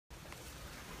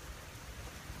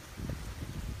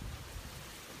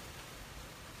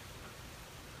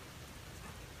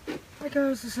Hi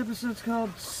guys, this episode's called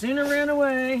Cena Ran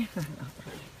Away.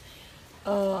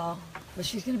 But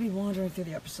she's going to be wandering through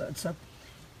the episode, so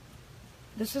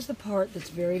this is the part that's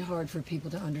very hard for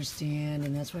people to understand,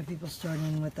 and that's why people start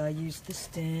in with I used the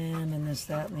stem and this,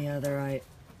 that, and the other. I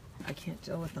can't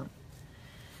deal with them.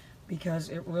 Because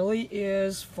it really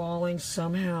is falling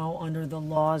somehow under the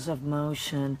laws of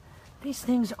motion. These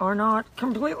things are not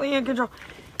completely in control.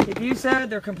 If you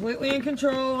said they're completely in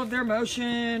control of their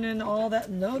motion and all that,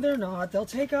 no, they're not. They'll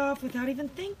take off without even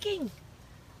thinking.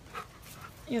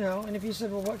 You know, and if you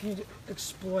said, well, what can you do?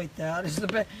 Exploit that. Is the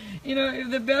best. You know,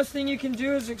 the best thing you can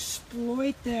do is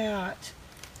exploit that.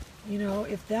 You know,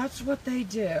 if that's what they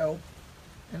do,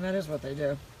 and that is what they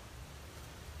do.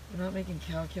 They're not making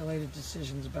calculated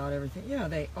decisions about everything. Yeah,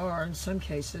 they are in some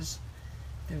cases.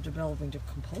 They're developing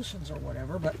compulsions or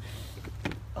whatever, but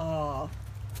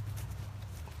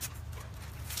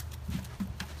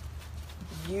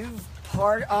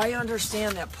I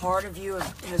understand that part of you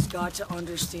has got to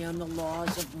understand the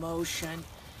laws of motion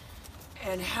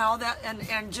and how that,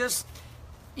 and just,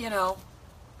 you know,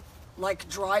 like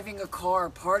driving a car,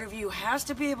 part of you has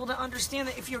to be able to understand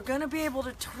that if you're going to be able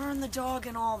to turn the dog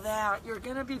and all that, you're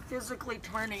going to be physically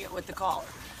turning it with the collar.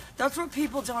 That's what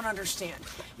people don't understand.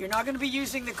 You're not going to be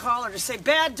using the collar to say,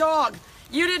 bad dog,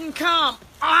 you didn't come.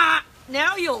 Ah,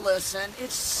 now you'll listen.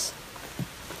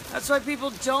 That's why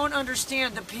people don't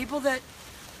understand. The people that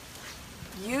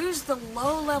use the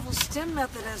low-level stim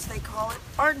method, as they call it,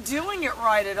 aren't doing it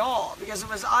right at all, because it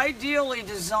was ideally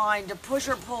designed to push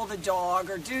or pull the dog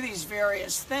or do these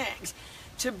various things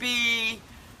to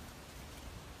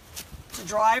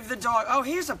drive the dog. Oh,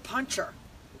 he's a puncher.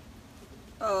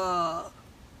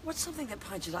 What's something that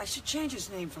punches? I should change his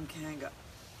name from Kanga.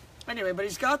 Anyway, but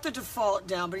he's got the default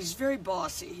down, but he's very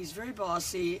bossy. He's very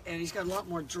bossy, and he's got a lot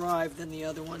more drive than the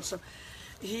other one. So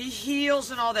he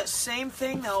heals and all that. Same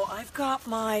thing, though. I've got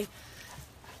my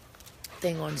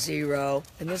thing on 0,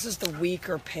 and this is the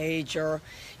weaker pager.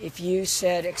 If you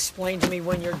said, explain to me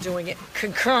when you're doing it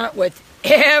concurrent with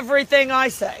everything I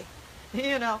say,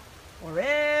 you know, or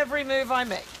every move I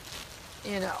make,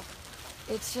 you know.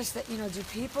 It's just that, you know, do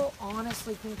people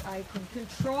honestly think I can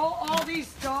control all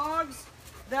these dogs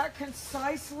that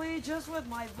concisely just with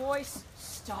my voice?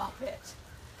 Stop it.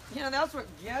 You know, that's what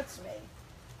gets me.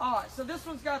 All right, so this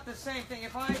one's got the same thing.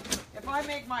 If I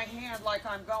make my hand like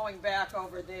I'm going back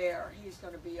over there, he's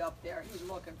going to be up there. He's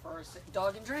looking for a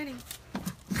dog in training.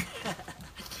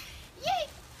 Yay!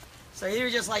 So he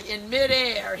was just like in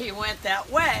midair, he went that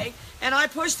way, and I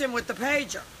pushed him with the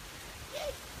pager.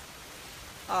 Yay!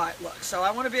 All right, look, so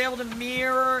I want to be able to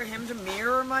mirror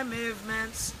my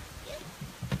movements.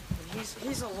 And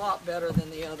he's a lot better than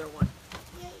the other one.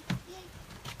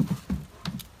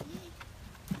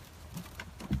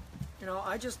 You know,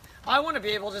 I want to be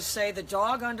able to say the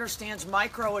dog understands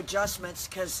micro adjustments,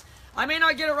 because I may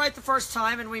not get it right the first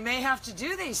time, and we may have to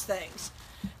do these things.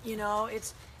 You know,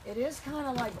 it is kind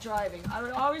of like driving. I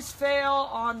would always fail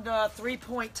on the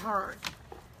 3-point turn.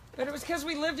 But it was because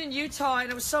we lived in Utah and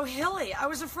it was so hilly. I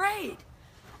was afraid.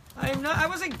 I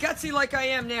wasn't gutsy like I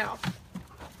am now.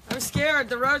 I was scared.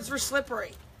 The roads were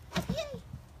slippery.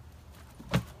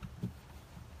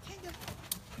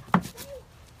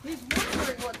 He's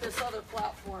wondering what this other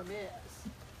platform is.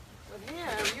 With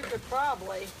him, you could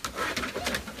probably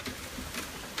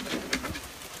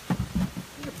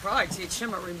teach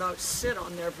him a remote sit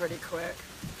on there pretty quick.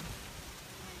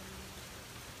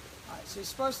 So he's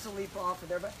supposed to leap off of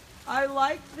there, but I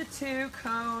like the 2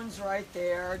 cones right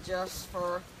there just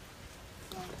for...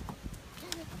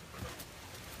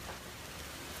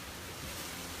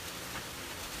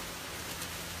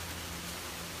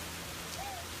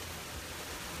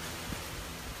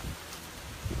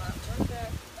 Turn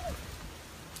back.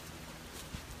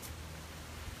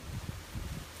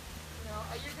 You know,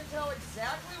 you can tell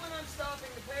exactly when I'm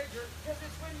stopping the pager because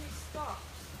it's when he stops.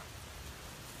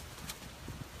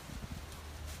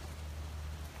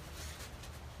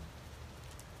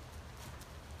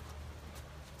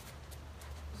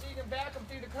 You can back them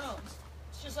through the cones.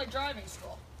 It's just like driving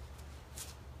school.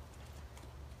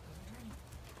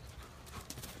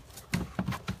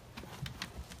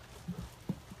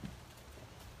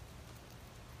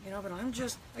 You know, but I'm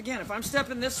just, again, if I'm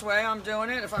stepping this way, I'm doing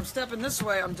it. If I'm stepping this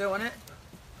way, I'm doing it.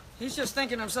 He's just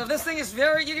thinking to himself, this thing is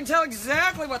you can tell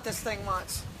exactly what this thing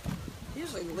wants. He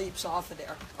usually leaps off of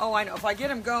there. Oh, I know. If I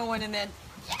get him going and then,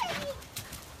 yay!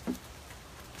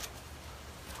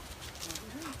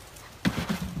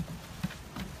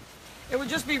 It would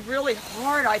just be really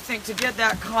hard, I think, to get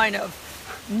that kind of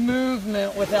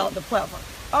movement without the platform.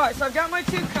 All right, so I've got my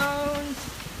 2 cones.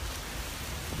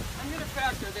 I'm going to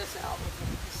factor this out with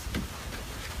this.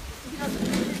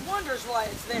 He wonders why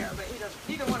it's there, but he doesn't.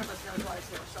 Neither one of us knows why it's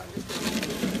there, so I'm just doing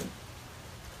it.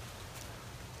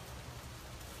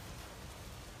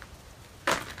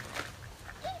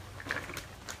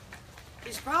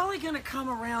 He's probably going to come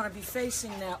around and be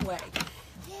facing that way.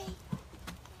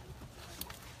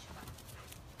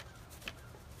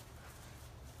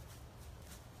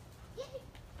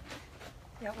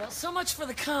 Yeah, well, so much for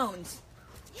the cones.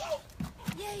 Yay!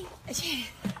 Yay! Yay!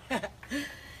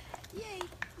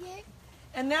 Yay!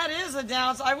 And that is a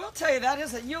downside. I will tell you,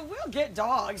 you will get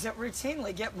dogs that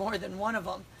routinely get more than one of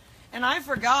them. And I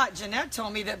forgot, Jeanette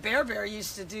told me that Bear Bear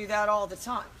used to do that all the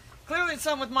time. Clearly it's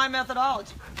something with my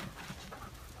methodology.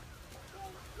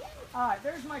 All right,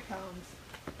 there's my cones.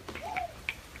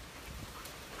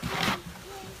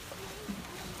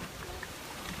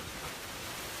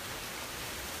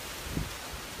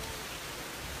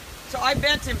 So I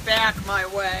bent him back my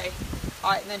way.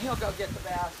 All right, and then he'll go get the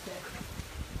basket.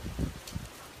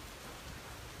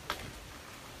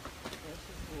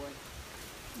 Precious boy.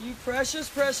 You precious,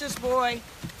 precious boy.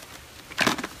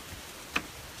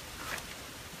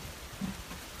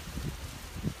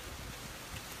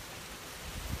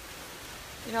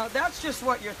 You know, that's just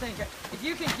what you're thinking. If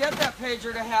you can get that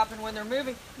pager to happen when they're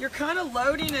moving, you're kind of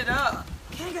loading it up.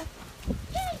 Okay, go.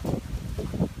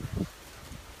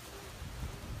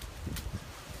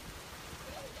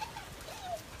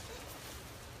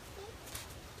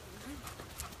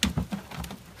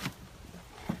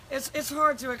 It's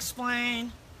hard to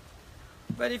explain,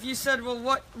 but if you said,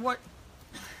 well,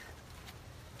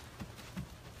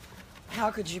 how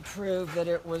could you prove that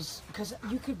it was, because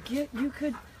you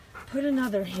could put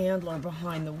another handler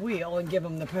behind the wheel and give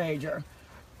them the pager,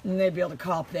 and they'd be able to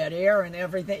cop that air and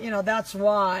everything. You know, that's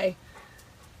why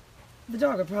the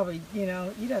dog would probably, you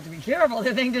know, you'd have to be careful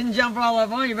the thing didn't jump all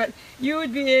up on you, but you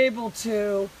would be able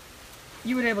to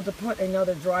put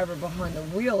another driver behind the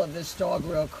wheel of this dog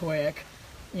real quick,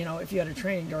 you know, if you had a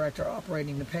training director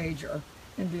operating the pager,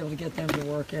 and be able to get them to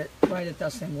work it right at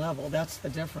that same level. That's the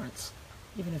difference.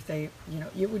 Even if they, you know,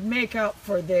 it would make up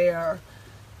for their,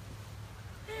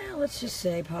 let's just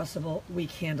say, possible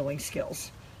weak handling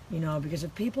skills. You know, because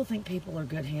if people think people are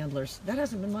good handlers, that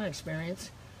hasn't been my experience.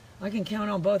 I can count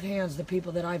on both hands the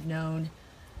people that I've known.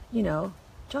 You know,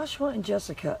 Joshua and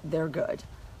Jessica, they're good.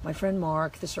 My friend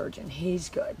Mark, the surgeon, he's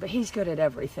good, but he's good at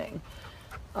everything.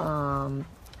 You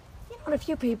know, a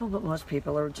few people, but most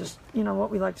people are just, you know,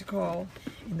 what we like to call,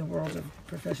 in the world of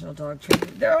professional dog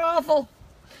training, they're awful.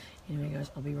 Anyway, guys,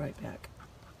 I'll be right back.